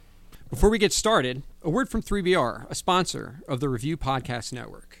Before we get started, a word from 3BR, a sponsor of the Review Podcast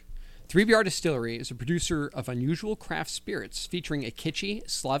Network. 3BR Distillery is a producer of unusual craft spirits featuring a kitschy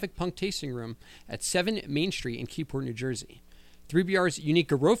Slavic punk tasting room at 7 Main Street in Keyport, New Jersey. 3BR's unique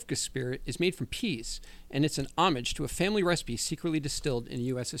Gorovka spirit is made from peas, and it's an homage to a family recipe secretly distilled in the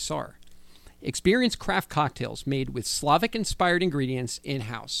USSR. Experience craft cocktails made with Slavic-inspired ingredients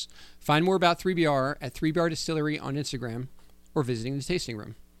in-house. Find more about 3BR at 3BR Distillery on Instagram or visiting the tasting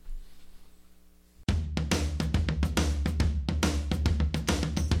room.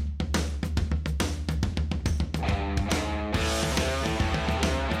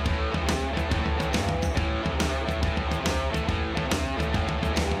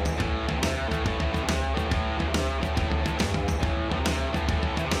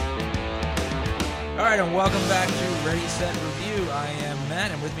 And welcome back to Ready Set Revue. I am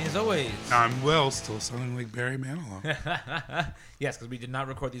Matt, and with me as always, I'm Will, still sounding like Barry Manilow. Yes, because we did not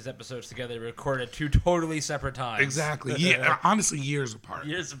record these episodes together. We recorded at 2 totally separate times. Exactly. Yeah, honestly, years apart.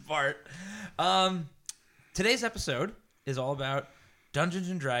 Years apart. Today's episode is all about Dungeons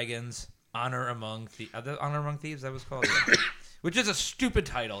and Dragons: Honor Among Thieves. Honor Among Thieves, that was called. Yeah. Which is a stupid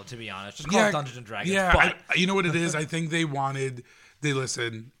title, to be honest. Just call it Dungeons and Dragons. Yeah, but... you know what it is? I think they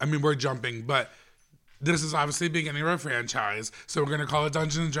listen. I mean, we're jumping, but this is obviously the beginning of our franchise, so we're going to call it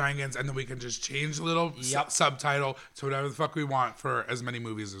Dungeons and Dragons, and then we can just change the little subtitle to whatever the fuck we want for as many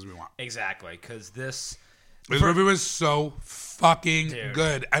movies as we want. Exactly, because this movie was so fucking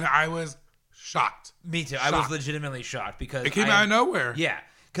good, and I was shocked. Me too. I was legitimately shocked because it came out of nowhere. Yeah,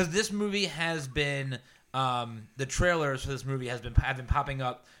 because this movie has been the trailers for this movie have been popping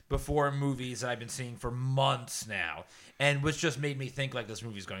up before movies that I've been seeing for months now, and which just made me think like this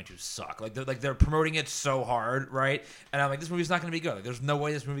movie's going to suck. They're promoting it so hard, right? And I'm like, this movie's not going to be good. Like, there's no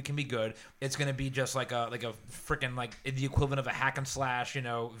way this movie can be good. It's going to be just like a freaking like the equivalent of a hack and slash,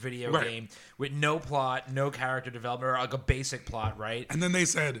 video game with no plot, no character development, or like a basic plot, right? And then they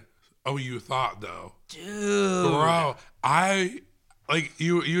said, "Oh, you thought though, dude, bro."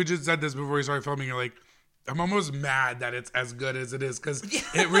 You just said this before we started filming. You're like, I'm almost mad that it's as good as it is because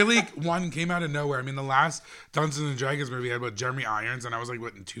it really came out of nowhere. I mean, the last Dungeons and Dragons movie had Jeremy Irons, and I was like,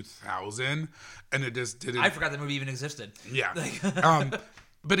 what, in 2000, and it just didn't. I forgot that movie even existed. Yeah,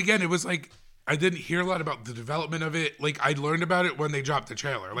 but again, it was like I didn't hear a lot about the development of it. Like I learned about it when they dropped the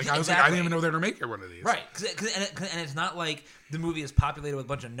trailer. Like I was like, I didn't even know they were making one of these. Right, and it's not like the movie is populated with a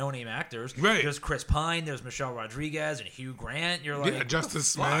bunch of no-name actors. Right. There's Chris Pine, there's Michelle Rodriguez, and Hugh Grant. You're like, Justice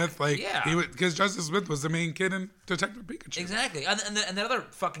Smith. Because Justice Smith was the main kid in Detective Pikachu. Exactly, and the other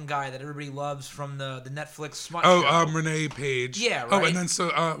fucking guy that everybody loves from the Netflix smut show. Renee Page. Yeah, right. Oh, and then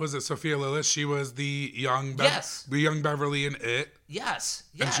was it Sophia Lillis? She was the young Beverly in It. Yes.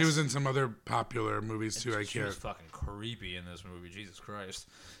 And she was in some other popular movies too. She was fucking creepy in this movie. Jesus Christ.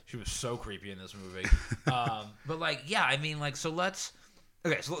 She was so creepy in this movie. So let's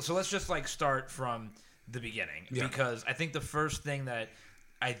just start from the beginning because I think the first thing that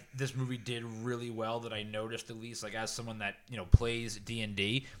this movie did really well that I noticed, at least like as someone that plays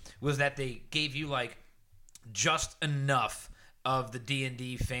D&D, was that they gave you like just enough of the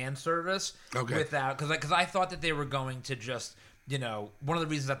D&D fan service without because I thought that they were going to just one of the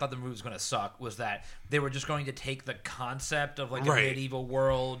reasons I thought the movie was going to suck was that they were just going to take the concept of like a medieval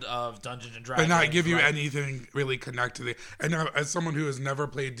world of Dungeons and Dragons, but not give you anything really connected to it. And now, as someone who has never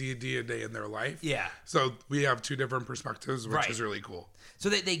played D&D a day in their life, so we have two different perspectives, which is really cool. So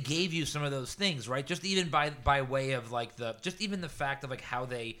they gave you some of those things, right? Just even by way of like the fact of like how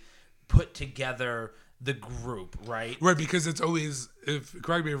they put together the group, right? Right, because it's always,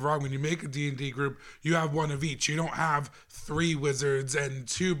 correct me if I'm wrong, when you make a D&D group, you have one of each. You don't have 3 wizards and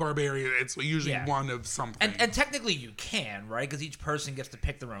 2 barbarians. It's usually one of something. And technically you can, right? Because each person gets to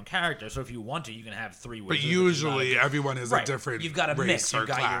pick their own character. So if you want to, you can have 3 wizards. But usually everyone is a different You've got a mix. You've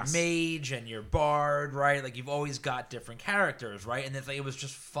got class. Your mage and your bard, right? Like you've always got different characters, right? And it was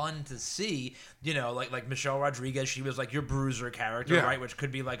just fun to see, like Michelle Rodriguez, she was like your bruiser character, right? Which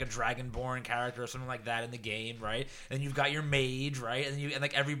could be like a dragonborn character or something like that in the game, right? And you've got your mage, right? And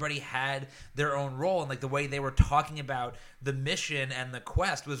like everybody had their own role, and like the way they were talking about the mission and the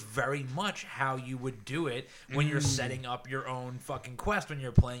quest was very much how you would do it when you're setting up your own fucking quest when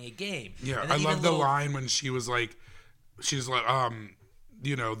you're playing a game. Yeah, I love the line when she's like the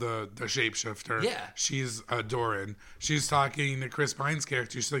shapeshifter. Yeah. She's Doran. She's talking to Chris Pine's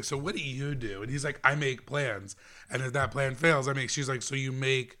character. She's like, so what do you do? And he's like, I make plans. And if that plan fails, she's like, so you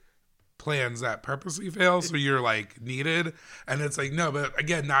make plans that purposely fail, so you're like needed? And it's like, no, but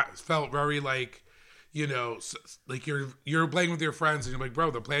again, that felt very like like you're playing with your friends and you're like,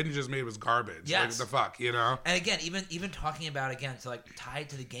 bro, the plan you just made was garbage. Yes. Like, what the fuck, And again, even talking about, again, to like tie it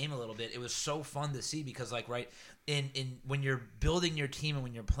to the game a little bit, it was so fun to see because, like, right, in when you're building your team and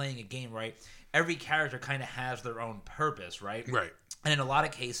when you're playing a game, right, every character kind of has their own purpose, right? Right. And in a lot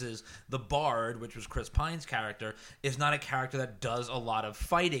of cases, the Bard, which was Chris Pine's character, is not a character that does a lot of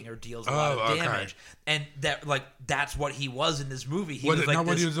fighting or deals a lot of damage. And that's what he was in this movie. What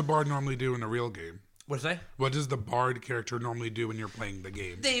does the Bard normally do in a real game? What'd you say? What does the Bard character normally do when you're playing the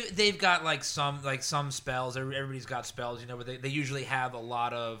game? They've got some spells. Everybody's got spells, but they usually have a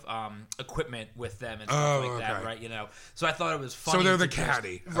lot of equipment with them and stuff that, right? So I thought it was funny. So they're the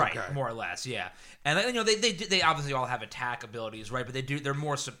caddy, right? More or less, yeah. And they obviously all have attack abilities, right? But they're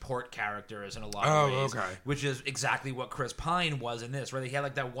more support characters in a lot of ways, which is exactly what Chris Pine was in this, right? He had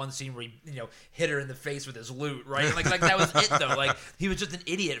like that one scene where he hit her in the face with his lute, right? And, like that was it though. Like he was just an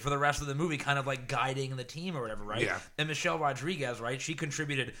idiot for the rest of the movie, kind of like guiding the team or whatever, right? Yeah. And Michelle Rodriguez, right? She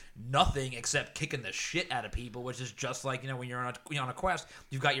contributed nothing except kicking the shit out of people, which is just like when you're on a quest,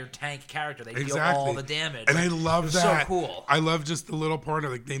 you've got your tank character. They deal all the damage. And I love that. So cool. I love just the little part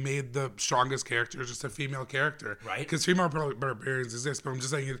of like they made the strongest character just a female character, right? Because female barbarians exist, but I'm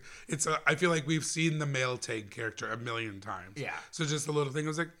just saying I feel like we've seen the male tank character a million times. Yeah. So just a little thing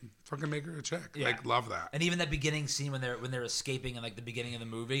was like, fucking make her a chick. Yeah. Like, love that. And even that beginning scene when they're escaping in like the beginning of the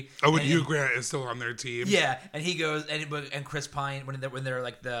movie. Oh, when Hugh Grant is still on their team. Yeah, and he goes and Chris Pine when they're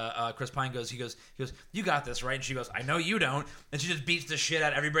like Chris Pine goes, he goes, you got this, right? And she goes, I know you don't. And she just beats the shit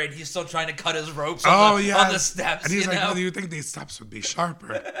out of everybody. And he's still trying to cut his ropes on the steps. And he's like, well, do you think these steps would be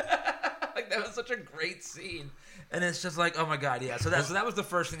sharper? Like that was such a great scene. And it's just like, oh my god, yeah. So that was the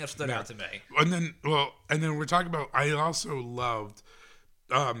first thing that stood out to me. And then we're talking about. I also loved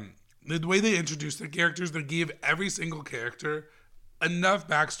the way they introduced the characters. They gave every single character enough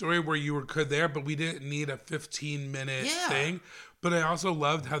backstory where you could there, but we didn't need a 15-minute thing. But I also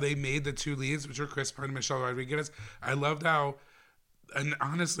loved how they made the two leads, which were Chris Pine and Michelle Rodriguez. I loved how, and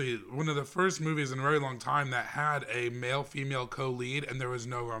honestly, one of the first movies in a very long time that had a male-female co-lead, and there was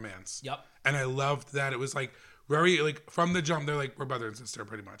no romance. Yep. And I loved that. It was like very like from the jump, they're like, we're brother and sister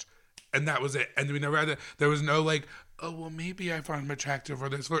pretty much, and that was it. And we never had to, there was no like, oh well, maybe I found him attractive or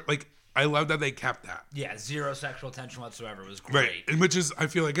this, like. I love that they kept that. Yeah, zero sexual tension whatsoever. It was great. Right, and which is, I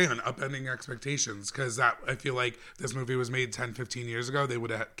feel like, again, upending expectations, because I feel like this movie was made 10, 15 years ago, they would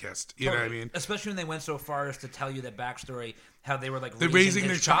have kissed. You know what I mean? Especially when they went so far as to tell you that backstory, how they were like raising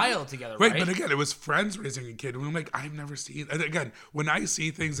their child together, right? But again, it was friends raising a kid. And I'm like, I've never seen, and again, when I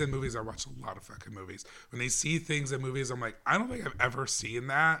see things in movies, I watch a lot of fucking movies. When I see things in movies, I'm like, I don't think I've ever seen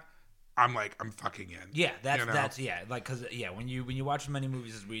that. I'm like, I'm fucking in. Yeah, that's like, because when you watch as many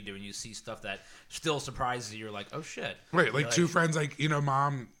movies as we do and you see stuff that still surprises you, you're like, oh shit. Right, like two friends, like, the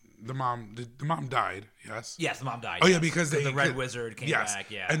mom died. Yes, the mom died. Oh yeah, because the Red Wizard came back.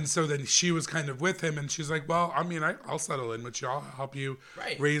 Yeah, and so then she was kind of with him, and she's like, well, I mean, I'll settle in with you. I'll help you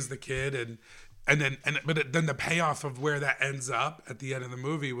raise the kid, but then the payoff of where that ends up at the end of the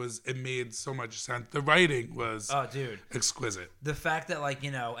movie it made so much sense. The writing was exquisite. The fact that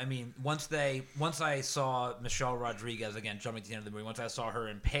once I saw Michelle Rodriguez, again jumping to the end of the movie, once I saw her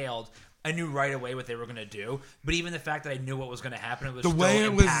impaled, I knew right away what they were going to do. But even the fact that I knew what was going to happen, it was the way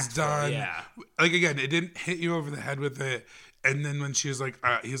it was done. Yeah, like again, it didn't hit you over the head with it. And then when she was like,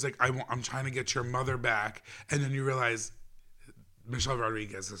 he's like, I'm trying to get your mother back, and then you realize Michelle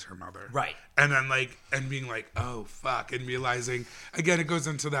Rodriguez is her mother. Right. And then and being like, oh fuck, and realizing, again, it goes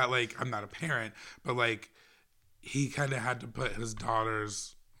into that, like, I'm not a parent, but like, he kind of had to put his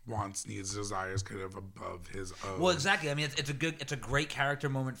daughter's wants, needs, desires kind of above his own. Well, exactly. I mean, it's a great character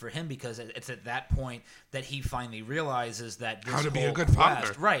moment for him, because it's at that point that he finally realizes that this how to be a good quest,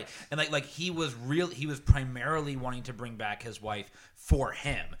 father, right? And like he was primarily wanting to bring back his wife for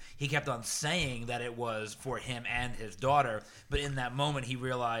him. He kept on saying that it was for him and his daughter, but in that moment he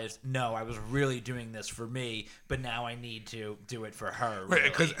realized, no, I was really doing this for me, but now I need to do it for her.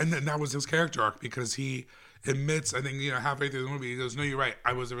 Really. Right, and then that was his character arc, because he admits, I think, halfway through the movie, he goes, no, you're right,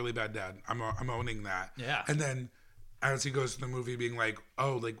 I was a really bad dad. I'm owning that. Yeah. And then as he goes through the movie being like,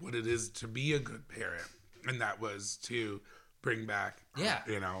 oh, like what it is to be a good parent, and that was to bring back,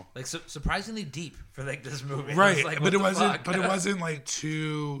 like surprisingly deep for like this movie. Right, like, but it wasn't like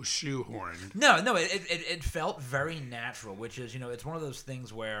too shoehorned. No, it felt very natural, which is, it's one of those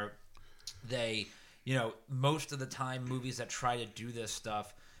things where they, most of the time movies that try to do this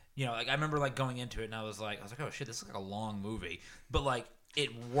stuff, like I remember like going into it and I was like, oh shit, this is like a long movie, but like it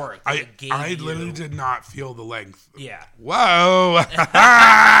worked. I literally did not feel the length. Yeah. Whoa.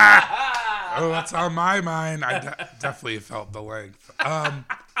 Oh, that's on my mind. I definitely felt the length.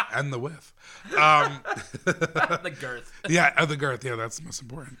 and the whiff. The girth. Yeah, the girth. Yeah, that's most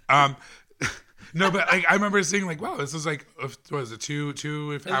important. No, but like, I remember seeing like, wow, this is like, what was it, 2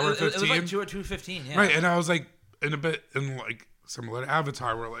 hour 15? It was like 2 or 2:15, yeah. Right, and I was like, in like similar to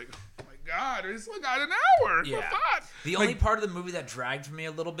Avatar, we're like, oh my god, we still got an hour. Yeah. The like, only part of the movie that dragged for me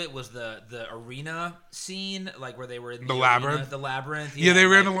a little bit was the arena scene, like where they were in the arena, labyrinth. The labyrinth. Yeah, they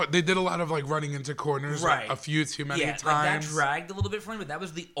they did a lot of like running into corners, right? Like, a few too many times. Like that dragged a little bit for me, but that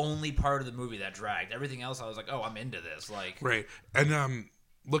was the only part of the movie that dragged. Everything else, I was like, oh, I'm into this. Like, right, and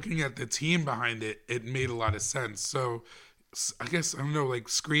looking at the team behind it, it made a lot of sense. So I guess, I don't know, like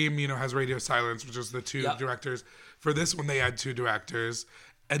Scream, has Radio Silence, which is the two directors. For this one, they had 2 directors,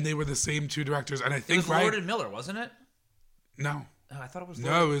 and they were the same 2 directors. And I think it was Lord and Miller, wasn't it? No. Oh, I thought it was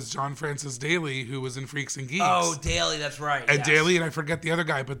No, it was John Francis Daley, who was in Freaks and Geeks. Oh, Daley, that's right. And Daley, and I forget the other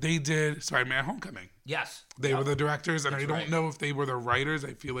guy, but they did Spider-Man Homecoming. Yes. They were the directors, and I don't know if they were the writers.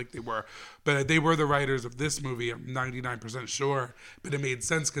 I feel like they were. But they were the writers of this movie, I'm 99% sure. But it made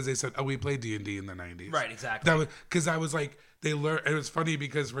sense because they said, oh, we played D&D in the 90s. Right, exactly. Because I was like, they learned. It was funny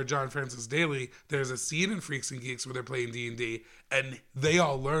because for John Francis Daley, there's a scene in Freaks and Geeks where they're playing D&D, and they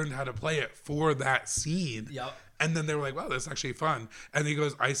all learned how to play it for that scene. Yep. And then they were like, wow, that's actually fun. And he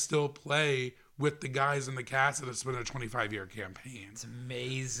goes, I still play with the guys in the cast, and it's been a 25-year campaign. It's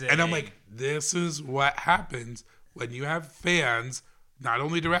amazing. And I'm like, this is what happens when you have fans not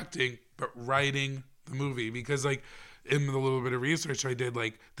only directing, but writing the movie. Because, like, in the little bit of research I did,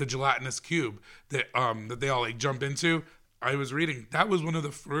 like, the gelatinous cube that they all, like, jump into, I was reading, that was one of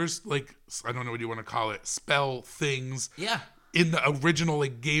the first, like, I don't know what you want to call it, spell things. Yeah. In the original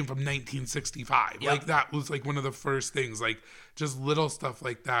like game from 1965. Yep. Like that was like one of the first things, like just little stuff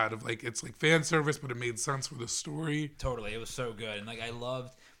like that of like, it's like fan service, but it made sense for the story. Totally. It was so good. And like, I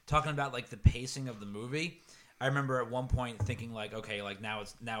loved talking about like the pacing of the movie. I remember at one point thinking like, okay, like now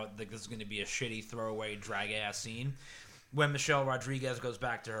like this is going to be a shitty throwaway drag ass scene. When Michelle Rodriguez goes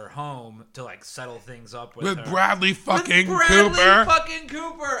back to her home to like settle things up with her. Bradley fucking with Bradley Cooper. fucking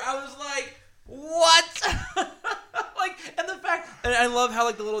Cooper. I was like, what? Like, and the fact, and I love how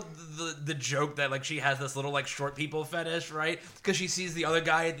like the joke that like she has this little like short people fetish, right? Because she sees the other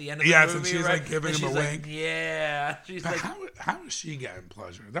guy at the end of the movie, and she's right? like giving him a wink. Yeah, she's but like, how is she getting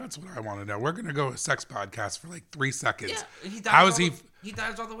pleasure? That's what I want to know. We're gonna go a sex podcast for like 3 seconds. Yeah, he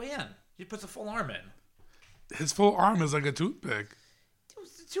dives all the way in. He puts a full arm in. His full arm is like a toothpick.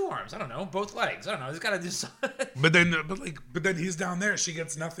 2 arms, I don't know, both legs, I don't know. He's got to do something. But then he's down there. She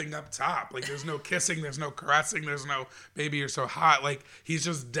gets nothing up top. Like there's no kissing, there's no caressing, there's no baby you're so hot. Like he's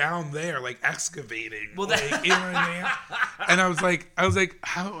just down there, like excavating. Well, like, you know what I mean? And I was like,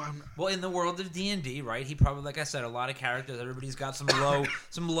 how? Well, in the world of D&D, right? He probably, like I said, a lot of characters. Everybody's got some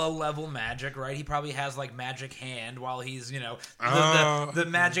low level magic, right? He probably has like magic hand while he's, the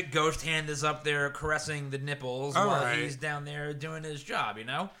magic ghost hand is up there caressing the nipples while he's down there doing his job,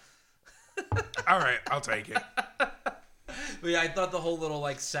 All right, I'll take it. But yeah, I thought the whole little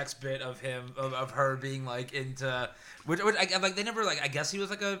like sex bit of him of her being like into which like they never like I guess he was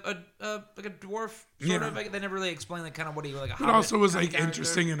like a dwarf sort of like they never really explained like kind of what he was like. It also was like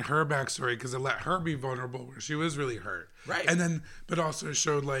interesting in her backstory because it let her be vulnerable where she was really hurt, right? And then but also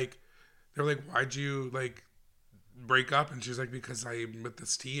showed like they're like, why'd you like break up? And she's like, because I'm with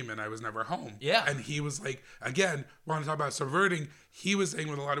this team and I was never home. Yeah. And he was like, again, want to talk about subverting, he was saying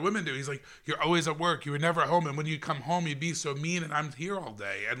what a lot of women do. He's like, you're always at work, you were never home, and when you come home you'd be so mean and I'm here all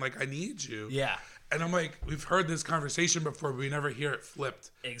day and like I need you. Yeah. And I'm like, we've heard this conversation before, but we never hear it flipped.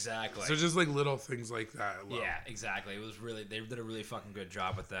 Exactly. So just like little things like that. Yeah, exactly. It was really, they did a really fucking good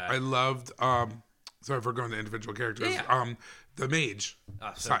job with that. I loved sorry if we're going to individual characters. Yeah. The mage.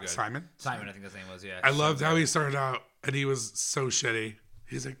 Oh, so good. Simon, I think his name was, yeah. I loved how he started out and he was so shitty.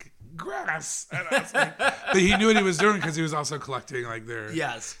 He's like, grass. And I was like, but he knew what he was doing because he was also collecting like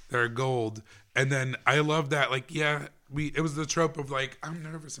their gold. And then I love that, like, yeah, it was the trope of like, I'm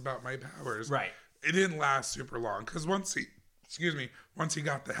nervous about my powers. Right. It didn't last super long because once he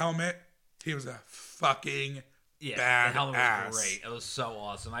got the helmet, he was a fucking bad the helmet ass. Was great. It was so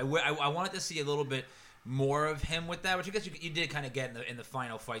awesome. I wanted to see a little bit more of him with that, which I guess you did kind of get in the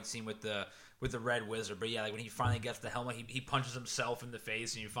final fight scene with the Red Wizard. But yeah, like when he finally gets the helmet, he punches himself in the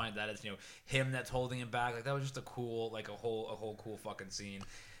face, and you find that it's him that's holding him back. Like that was just a cool, like a whole cool fucking scene.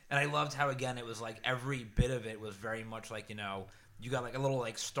 And I loved how again it was like every bit of it was very much like you got like a little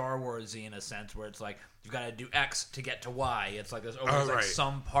like Star Wars-y in a sense where it's like you've got to do X to get to Y. It's like there's always like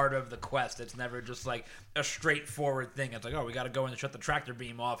some part of the quest. It's never just like a straightforward thing. It's like, oh, we got to go and shut the tractor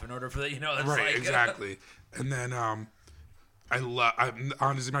beam off in order for the It's right, like, exactly. And then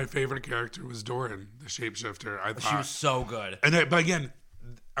honestly my favorite character was Doran, the shapeshifter. I thought she was so good. And but again,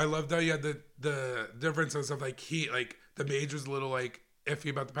 I loved how you had the differences of like the mage was a little like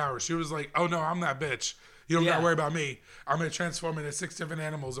iffy about the power. She was like, "Oh no, I'm that bitch. You don't gotta worry about me. I'm gonna transform into 6 different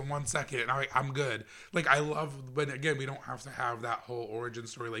animals in 1 second, and I'm good." Like I love when again we don't have to have that whole origin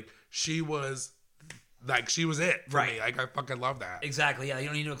story. Like she was it for me. Like I fucking love that. Exactly. Yeah, you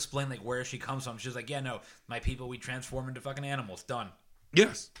don't need to explain like where she comes from. She's like, yeah, no, my people, we transform into fucking animals. Done.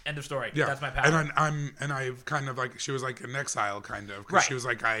 Yes. End of story. Yeah. That's my power. And I've kind of like she was like in exile kind of because she was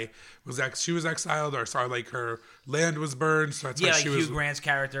like she was exiled or sorry like her land was burned, so that's why she was. Hugh Grant's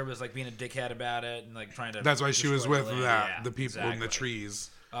character was like being a dickhead about it and like trying to. That's why she was with the people in the trees.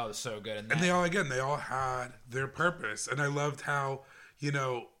 Oh, it was so good. And they all had their purpose, and I loved how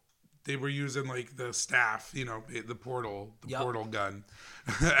they were using like the staff, the portal gun,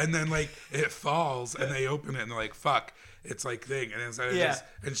 and then like it falls and they open it and they're like fuck. It's like thing, and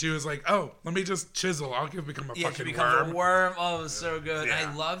and she was like, "Oh, let me just chisel. I'll become a fucking worm." A worm. Oh, it was so good. Yeah.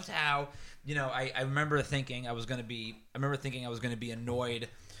 I loved how, I remember thinking I was gonna be annoyed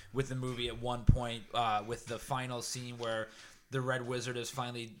with the movie at one point with the final scene where the Red Wizard is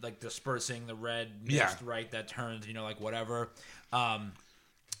finally like dispersing the red mist, right? That turns, like whatever.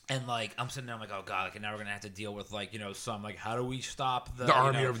 And like I'm sitting there, I'm like, oh god, now we're gonna have to deal with like some like how do we stop the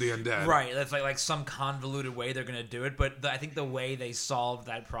army of the undead? Right, that's like some convoluted way they're gonna do it. But I think the way they solved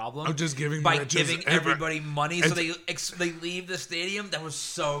that problem of just giving everybody money, so they leave the stadium. That was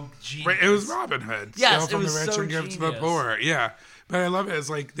so genius. Right, it was Robin Hood. Yes, from it was the rich so and give genius. to the poor. Yeah, but I love it. It's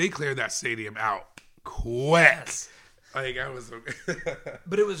like they cleared that stadium out quick. Yes. Like I was,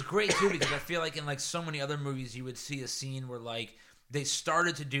 but it was great too because I feel like in like so many other movies you would see a scene where like. They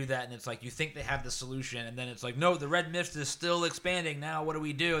started to do that, and it's like you think they have the solution, and then it's like, no, the red mist is still expanding. Now, what do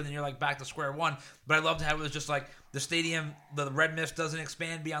we do? And then you're like back to square one. But I loved how it was just like the stadium, the red mist doesn't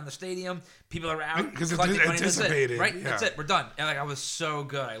expand beyond the stadium. People are out because it's That's anticipated, it, right? Yeah. That's it. We're done. And like I was so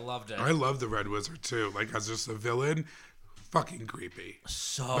good. I loved it. I love the Red Wizard too. Like as just a villain, fucking creepy.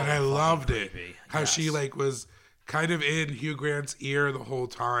 But I loved creepy. it. How she like was kind of in Hugh Grant's ear the whole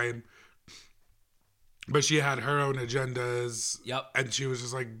time. But she had her own agendas. Yep. And she was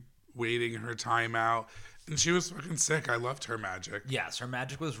just like waiting her time out. And she was fucking sick. I loved her magic. Yes, her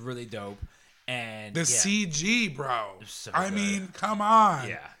magic was really dope. And the CG, bro. So I mean, come on.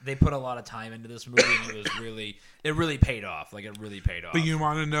 Yeah. They put a lot of time into this movie and it really paid off. Like it really paid off. But you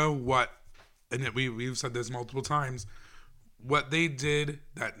want to know what, and we've said this multiple times, what they did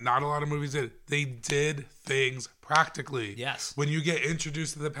that not a lot of movies did, they did things practically. Yes. When you get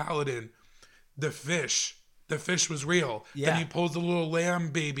introduced to the Paladin, the fish was real. Yeah. Then he pulls the little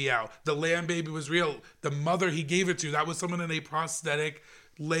lamb baby out. The lamb baby was real. The mother he gave it to, that was someone in a prosthetic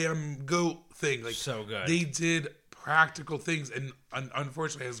lamb goat thing. Like so good. They did practical things, and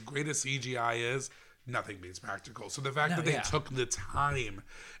unfortunately, as great as CGI is, nothing beats practical. So the fact that they took the time,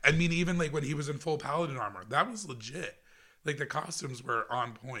 I mean, even like when he was in full Paladin armor, that was legit. Like the costumes were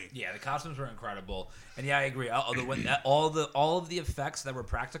on point. Yeah, the costumes were incredible, and I agree. All of the effects that were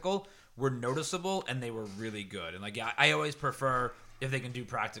practical were noticeable, and they were really good. And like, I always prefer if they can do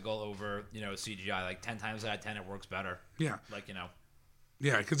practical over CGI. Like 10 times out of 10, it works better. Yeah, like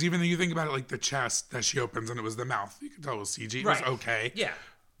Yeah, because even though you think about it, like the chest that she opens and it was the mouth, you can tell it was CG. It was okay. Yeah.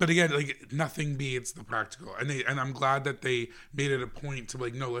 But again, like nothing beats the practical, and I'm glad that they made it a point to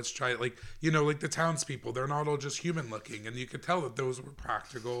like, no, let's try it. Like like the townspeople, they're not all just human looking, and you could tell that those were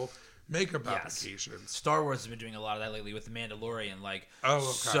practical makeup applications. Star Wars has been doing a lot of that lately with the Mandalorian. Like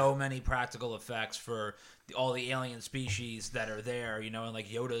so many practical effects for all the alien species that are there, and like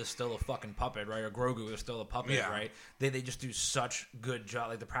Yoda is still a fucking puppet, right? Or Grogu is still a puppet, right? They just do such good job.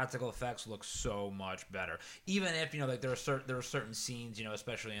 Like the practical effects look so much better. Even if like there are certain scenes,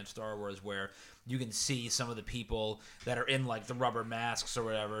 especially in Star Wars, where you can see some of the people that are in like the rubber masks or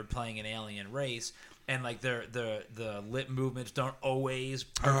whatever playing an alien race, and like the lip movements don't always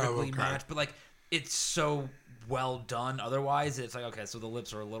perfectly match, but like it's so well done. Otherwise, it's like, okay, so the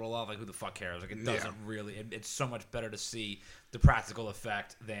lips are a little off. Like, who the fuck cares? Like, it doesn't really. It's so much better to see the practical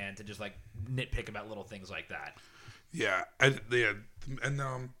effect than to just like nitpick about little things like that. Yeah, I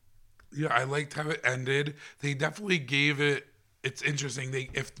liked how it ended. They definitely gave it. It's interesting.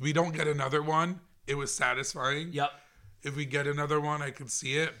 If we don't get another one, it was satisfying. Yep. If we get another one, I could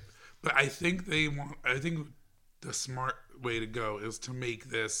see it. But I think I think the smart way to go is to make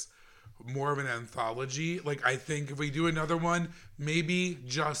this more of an anthology. Like I think if we do another one, maybe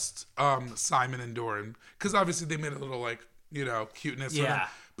just Simon and Doran, because obviously they made a little like cuteness. Yeah.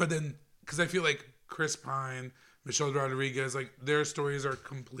 But then because I feel like Chris Pine, Michelle Rodriguez, like their stories are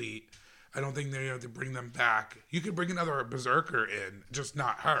complete. I don't think they have to bring them back. You could bring another Berserker in, just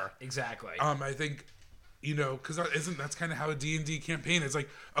not her. Exactly. I think you know, because that's kind of how a D&D campaign is. Like,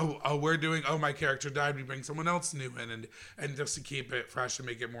 my character died, we bring someone else new in, and just to keep it fresh and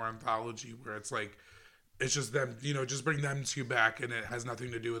make it more anthology, where it's like, it's just them, you know, just bring them two back, and it has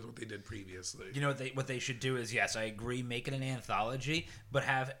nothing to do with what they did previously. You know what they should do is, yes, I agree, make it an anthology, but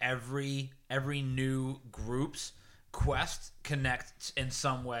have every new group's quest connect in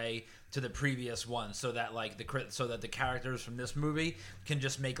some way to the previous one, so that the characters from this movie can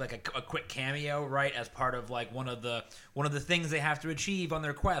just make like a quick cameo, right, as part of like one of the things they have to achieve on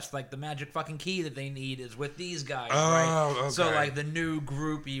their quest, like the magic fucking key that they need is with these guys, right? Okay. So like the new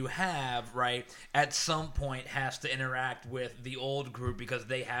group you have, right, at some point has to interact with the old group because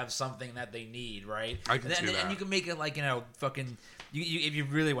they have something that they need, right? I can see that. And you can make it like, you know, fucking. You, if you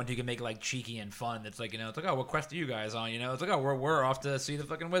really want to, you can make it like cheeky and fun. It's like, you know, it's like, oh, what quest are you guys on? You know, it's like, oh, we're off to see the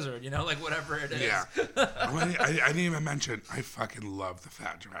fucking wizard. You know, like whatever it is. Yeah. I didn't even mention, I fucking love the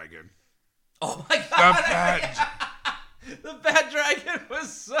fat dragon. Oh my god! The fat dragon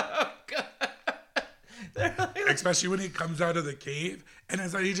was so good. Especially when he comes out of the cave, and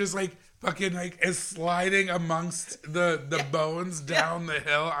it's like he just like fucking like is sliding amongst the bones down the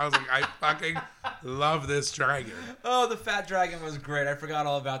hill. I was like, I fucking love this dragon. Oh, the fat dragon was great. I forgot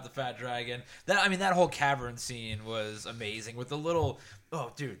all about the fat dragon. That whole cavern scene was amazing with the little.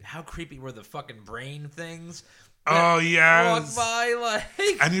 Oh, dude, how creepy were the fucking brain things? Oh yes. Walk by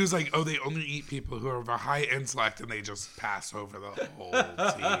like. And he was like, "Oh, they only eat people who are of a high intellect, and they just pass over the whole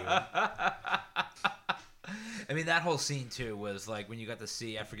team." I mean, that whole scene too was like when you got to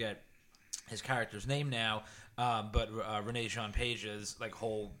see, I forget his character's name now, but Renee Jean Page's like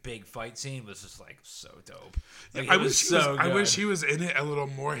whole big fight scene was just like so dope. Like, I wish he was in it a little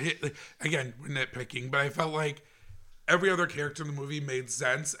more. Again, we're nitpicking, but I felt like every other character in the movie made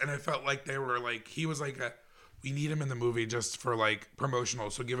sense, and I felt like they were like, he was like we need him in the movie just for like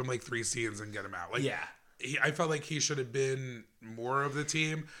promotional, so give him like 3 scenes and get him out. Like, yeah. I felt like he should have been more of the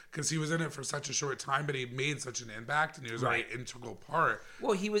team because he was in it for such a short time, but he made such an impact and he was a very integral part.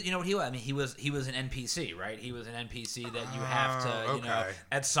 Well, he was, you know what he was? I mean, he was an NPC, right? He was an NPC that you have to, you know,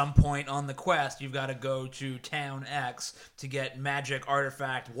 at some point on the quest, you've got to go to town X to get magic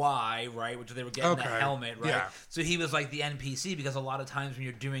artifact Y, right? Which they were getting the helmet, right? Yeah. So he was like the NPC because a lot of times when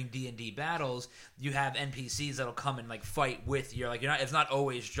you're doing D&D battles, you have NPCs that'll come and like fight with you. Like it's not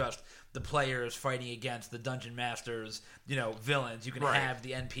always just the players fighting against the dungeon masters, you know, villains. You can have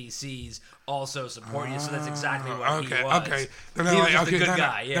the NPCs also support you. So that's exactly what he was. Okay. Then he was just a good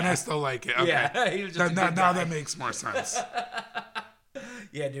guy. Then I still like it. Okay. Yeah, he was just a good guy. Now that makes more sense.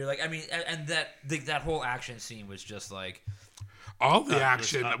 Yeah, dude. Like, I mean, and that whole action scene was just like. All the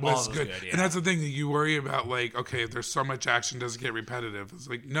action was good. Yeah. And that's the thing that you worry about, like, okay, if there's so much action, does it get repetitive? It's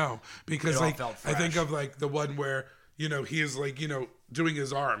like, no. Because, like, I think of, like, the one where, you know, he is, like, you know, doing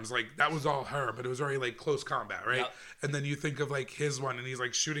his arms. Like, that was all her, but it was very, like, close combat, right? Yep. And then you think of, like, his one, and he's,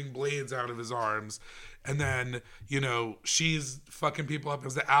 like, shooting blades out of his arms. And then, you know, she's fucking people up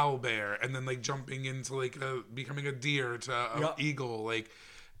as the owl bear. And then, like, jumping into, like, becoming a deer to an eagle. Like,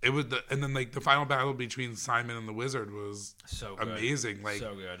 it was and then like the final battle between Simon and the Wizard was so good. Amazing. Like,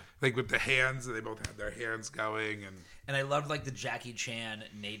 so good. Like with the hands, they both had their hands going, and I loved like the Jackie Chan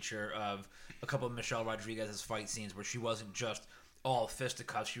nature of a couple of Michelle Rodriguez's fight scenes where she wasn't just all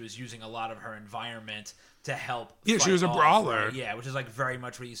fisticuffs. She was using a lot of her environment to help. Yeah, she was a brawler. Right? Yeah, which is like very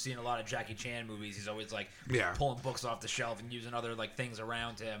much what you see in a lot of Jackie Chan movies. He's always like pulling books off the shelf and using other like things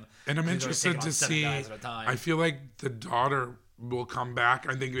around him. And I'm interested to see. I feel like the daughter will come back.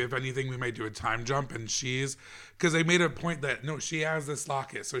 I think if anything, we might do a time jump, and because they made a point that no, she has this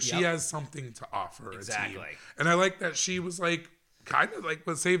locket, so she has something to offer a team. And I like that she was like. Kind of like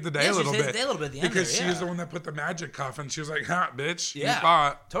saved the day a little bit. The day a little bit at the end because she was the one that put the magic cuff, and she was like, "Ha, bitch, you yeah,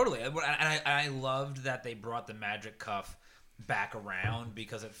 thought." Totally. And I loved that they brought the magic cuff back around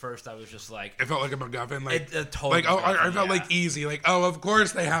because at first I was just like, it felt like a MacGuffin, like totally. Like I felt like easy, like of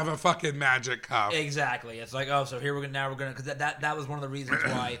course they have a fucking magic cuff. Exactly. It's like so here we're gonna because that was one of the reasons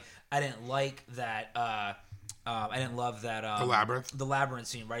why I didn't like that. I didn't love that the labyrinth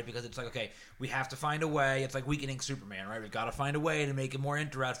scene, right? Because it's like, okay, we have to find a way. It's like weakening Superman, right? We've got to find a way to make it more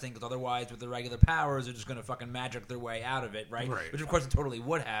interesting because otherwise, with the regular powers, they're just going to fucking magic their way out of it, right? Which of course it totally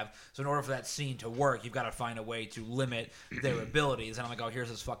would have. So in order for that scene to work, you've got to find a way to limit their abilities. And I'm like, oh, here's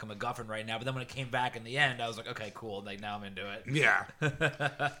this fucking MacGuffin right now. But then when it came back in the end, I was like, okay, cool. Like now I'm into it. Yeah.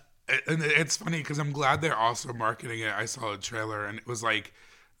 And it's funny because I'm glad they're also marketing it. I saw a trailer and it was like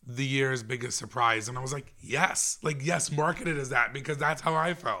the year's biggest surprise, and I was like, yes, market it as that because that's how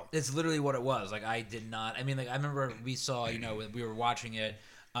I felt. It's literally what it was. Like I did not. I mean, like I remember we saw, you know, we were watching it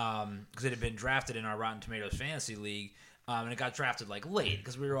because it had been drafted in our Rotten Tomatoes fantasy league. and it got drafted like late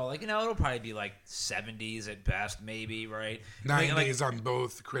because we were all like, it'll probably be like 70s at best, maybe, right? 90s on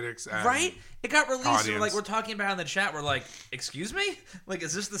both critics and right. It got released. Audience. We're talking about it in the chat. We're like, excuse me, like,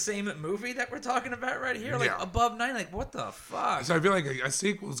 is this the same movie that we're talking about right here? Like above 9, like what the fuck? So I feel like a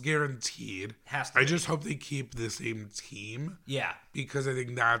sequel's guaranteed. Has to. I just hope they keep the same team. Yeah. Because I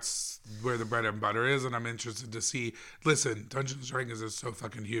think that's where the bread and butter is, and I'm interested to see. Listen, Dungeons & Dragons is so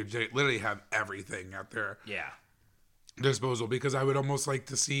fucking huge. They literally have everything at their disposal, because I would almost like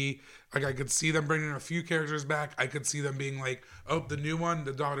to see, like, I could see them bringing a few characters back. I could see them being like, oh, the new one,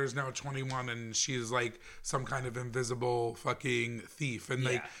 the daughter's now 21 and she's like some kind of invisible fucking thief, and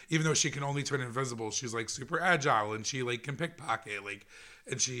like, even though she can only turn invisible, she's like super agile and she like can pickpocket, like,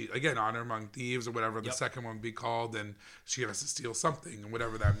 and she, again, on Among Thieves or whatever the second one would be called, and she has to steal something,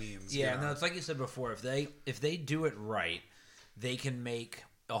 whatever that means. Yeah, no, it's like you said before, if they do it right, they can make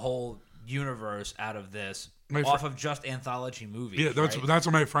a whole universe out of this off of just anthology movies. Yeah, that's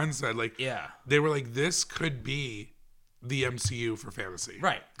what my friend said. Like, they were like, this could be the MCU for fantasy,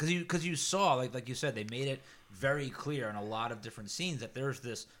 right? Because you saw, like you said, they made it very clear in a lot of different scenes that there's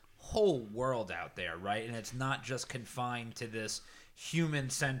this whole world out there, right? And it's not just confined to this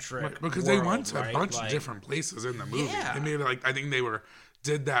human-centric because world, they went to right? a bunch of different places in the movie. They made it like, I think they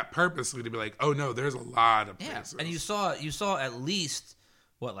did that purposely to be like, oh no, there's a lot of places. And you saw at least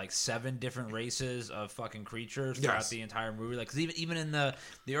like 7 different races of fucking creatures throughout the entire movie. Like, 'cause even in the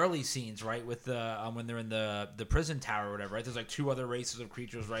early scenes, right, with the when they're in the prison tower or whatever, right, there's like 2 other races of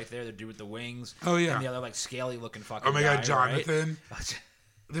creatures right there. The dude with the wings, and the other like scaly looking fucking. Oh my god, guy, Jonathan. Right?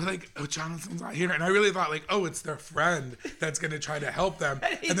 They're like, oh, Jonathan's not here. And I really thought, like, oh, it's their friend that's going to try to help them.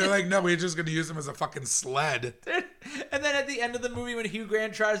 And they're like, no, we're just going to use him as a fucking sled. And then at the end of the movie, when Hugh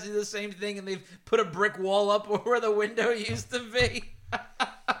Grant tries to do the same thing and they've put a brick wall up where the window used to be.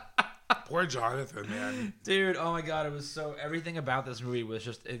 Poor Jonathan, man. Dude, oh my god, everything about this movie was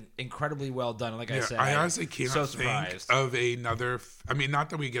just incredibly well done. Like I said, I honestly can't think of another, I mean, not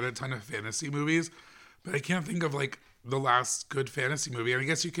that we get a ton of fantasy movies, but I can't think of like the last good fantasy movie. And I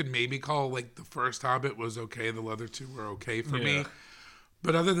guess you could maybe call like the first Hobbit was okay, the other 2 were okay for me.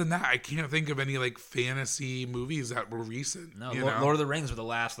 But other than that, I can't think of any like fantasy movies that were recent. No, Lord of the Rings were the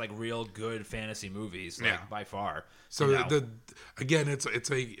last like real good fantasy movies, like, by far. So again,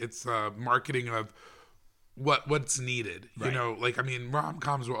 it's marketing of what's needed. Right. Like, I mean,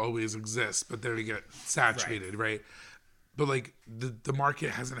 rom-coms will always exist, but they're gonna get saturated, right? But like the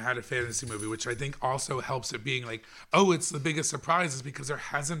market hasn't had a fantasy movie, which I think also helps it being like, oh, it's the biggest surprise, is because there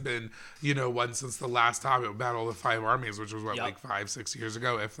hasn't been, one since the last Hobbit, Battle of the 5 Armies, which was like 5-6 years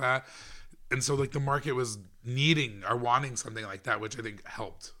ago, if that. And so like the market was needing or wanting something like that, which I think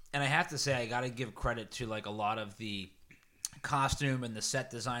helped. And I have to say, I got to give credit to like a lot of the costume and the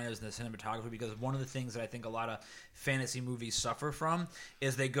set designers and the cinematography, because one of the things that I think a lot of fantasy movies suffer from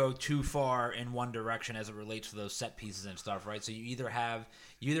is they go too far in one direction as it relates to those set pieces and stuff, right? So you either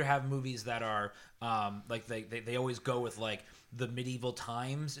have movies that are like they always go with like the medieval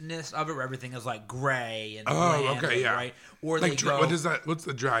timesness of it, where everything is like gray and bland, right? Or like, they go, what is that? What's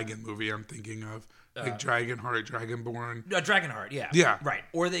the dragon movie I'm thinking of? Like Dragonheart, Dragonborn. Dragonheart, yeah, right.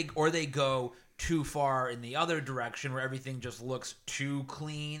 Or they go too far in the other direction, where everything just looks too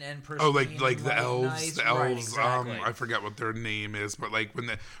clean and pristine. Oh, like the elves, nice. The elves. Right, exactly. I forget what their name is, but like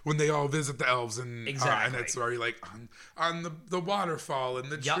when they all visit the elves and and it's very like on the waterfall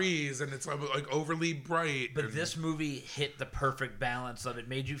and the trees, and it's like overly bright. But this movie hit the perfect balance of it.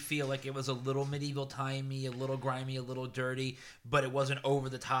 Made you feel like it was a little medieval timey, a little grimy, a little dirty, but it wasn't over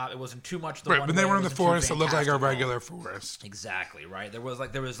the top. It wasn't too much. Right, but they were in the forest. It looked like a regular forest. Exactly right. There was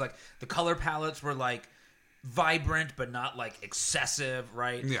like the color palette were like vibrant but not like excessive,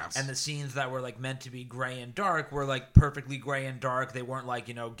 right? Yes. And the scenes that were like meant to be gray and dark were like perfectly gray and dark. They weren't like,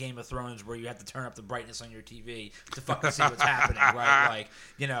 Game of Thrones where you have to turn up the brightness on your TV to fucking see what's happening, right?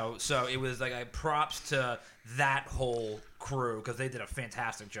 Like, so it was like props to that whole crew, because they did a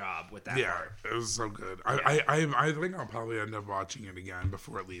fantastic job with that part. It was so good. I think I'll probably end up watching it again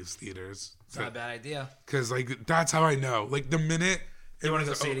before it leaves theaters. It's not a bad idea. Because like that's how I know. Like the minute you want to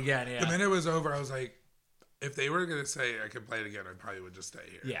go see it again, the minute it was over, I was like, if they were gonna say I could play it again, I probably would just stay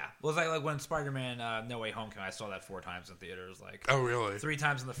here. Yeah, well, it's like when Spider-Man No Way Home came, I saw that 4 times in theaters. Like, oh really? 3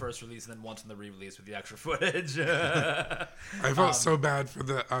 times in the first release, and then once in the re-release with the extra footage. I felt so bad for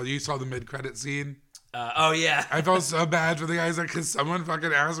the. You saw the mid-credit scene. Oh yeah, I felt so bad for the guys. Like, could someone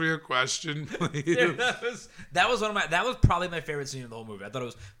fucking ask me a question, please? Dude, that was probably my favorite scene in the whole movie. I thought it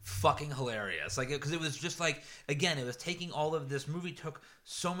was fucking hilarious. Like, because it was just like, again, it was taking all of this movie took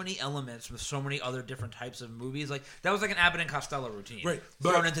so many elements from so many other different types of movies. Like, that was like an Abbott and Costello routine, right?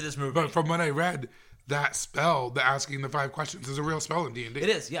 Thrown into this movie. But from what I read, that spell, the asking the 5 questions, is a real spell in D&D. It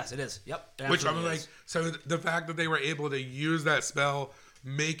is. Yes, it is. Yep. Which I'm like, so the fact that they were able to use that spell,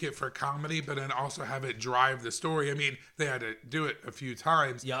 make it for comedy, but then also have it drive the story. I mean, they had to do it a few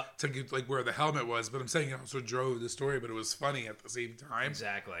times to get like where the helmet was, but I'm saying it also drove the story, but it was funny at the same time.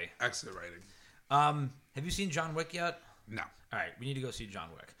 Exactly. Excellent writing. Have you seen John Wick yet? No. All right, we need to go see John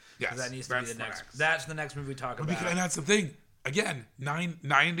Wick. Yes, that needs to be the next. That's the next movie we talk about. And that's the thing. Again,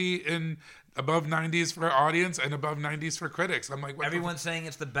 90 and above 90s for audience and above 90s for critics. I'm like, what everyone's saying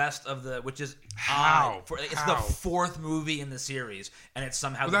it's the best of the, which is how? It's the 4th movie in the series, and it's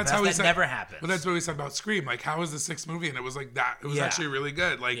somehow the best. How that never happens. Well, that's what we said about Scream. Like, how is the 6th movie? And it was like that. It was actually really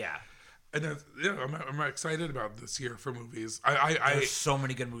good. Like, and I'm excited about this year for movies. There's so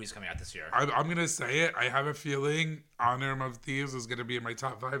many good movies coming out this year. I'm gonna say it. I have a feeling Among Thieves is gonna be in my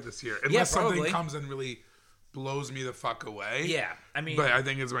top 5 this year, unless something comes and really blows me the fuck away. Yeah, I mean, but I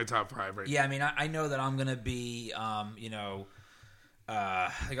think it's my top 5 right now. I mean, I know that I'm gonna be, like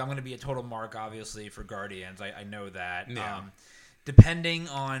I'm gonna be a total mark, obviously, for Guardians. I know that. Yeah. Depending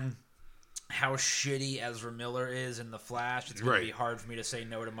on how shitty Ezra Miller is in The Flash, it's going to be hard for me to say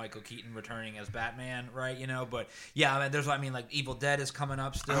no to Michael Keaton returning as Batman, right? You know, but yeah, I mean, like Evil Dead is coming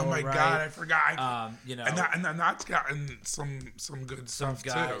up still. Oh my god, I forgot. You know, and that's gotten some good stuff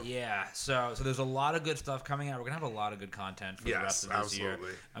too. Yeah, so there's a lot of good stuff coming out. We're gonna have a lot of good content for the rest of this year.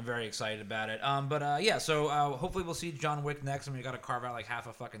 I'm very excited about it. So hopefully we'll see John Wick next. I mean, we got to carve out like half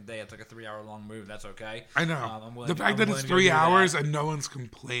a fucking day. It's like a 3-hour long movie. That's okay. I know. The fact that it's 3 hours and no one's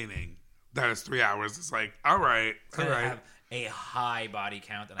complaining that it's 3 hours. It's like, all right. Have a high body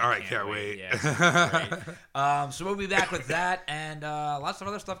count, and I can't wait. Yeah, so we'll be back with that and lots of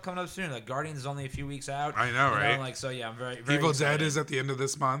other stuff coming up soon. Like Guardians is only a few weeks out. I know, right? I'm very, very Evil excited. Dead is at the end of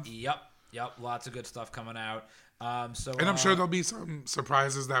this month. Yep. Lots of good stuff coming out. And I'm sure there'll be some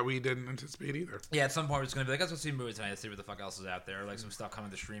surprises that we didn't anticipate either. Yeah, at some point it's going to be like, let's go see a movie tonight. Let's see what the fuck else is out there. Like some stuff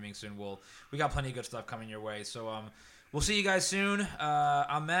coming to streaming soon. We got plenty of good stuff coming your way. So we'll see you guys soon.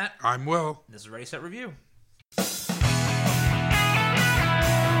 I'm Matt. I'm Will. This is Ready Set Review.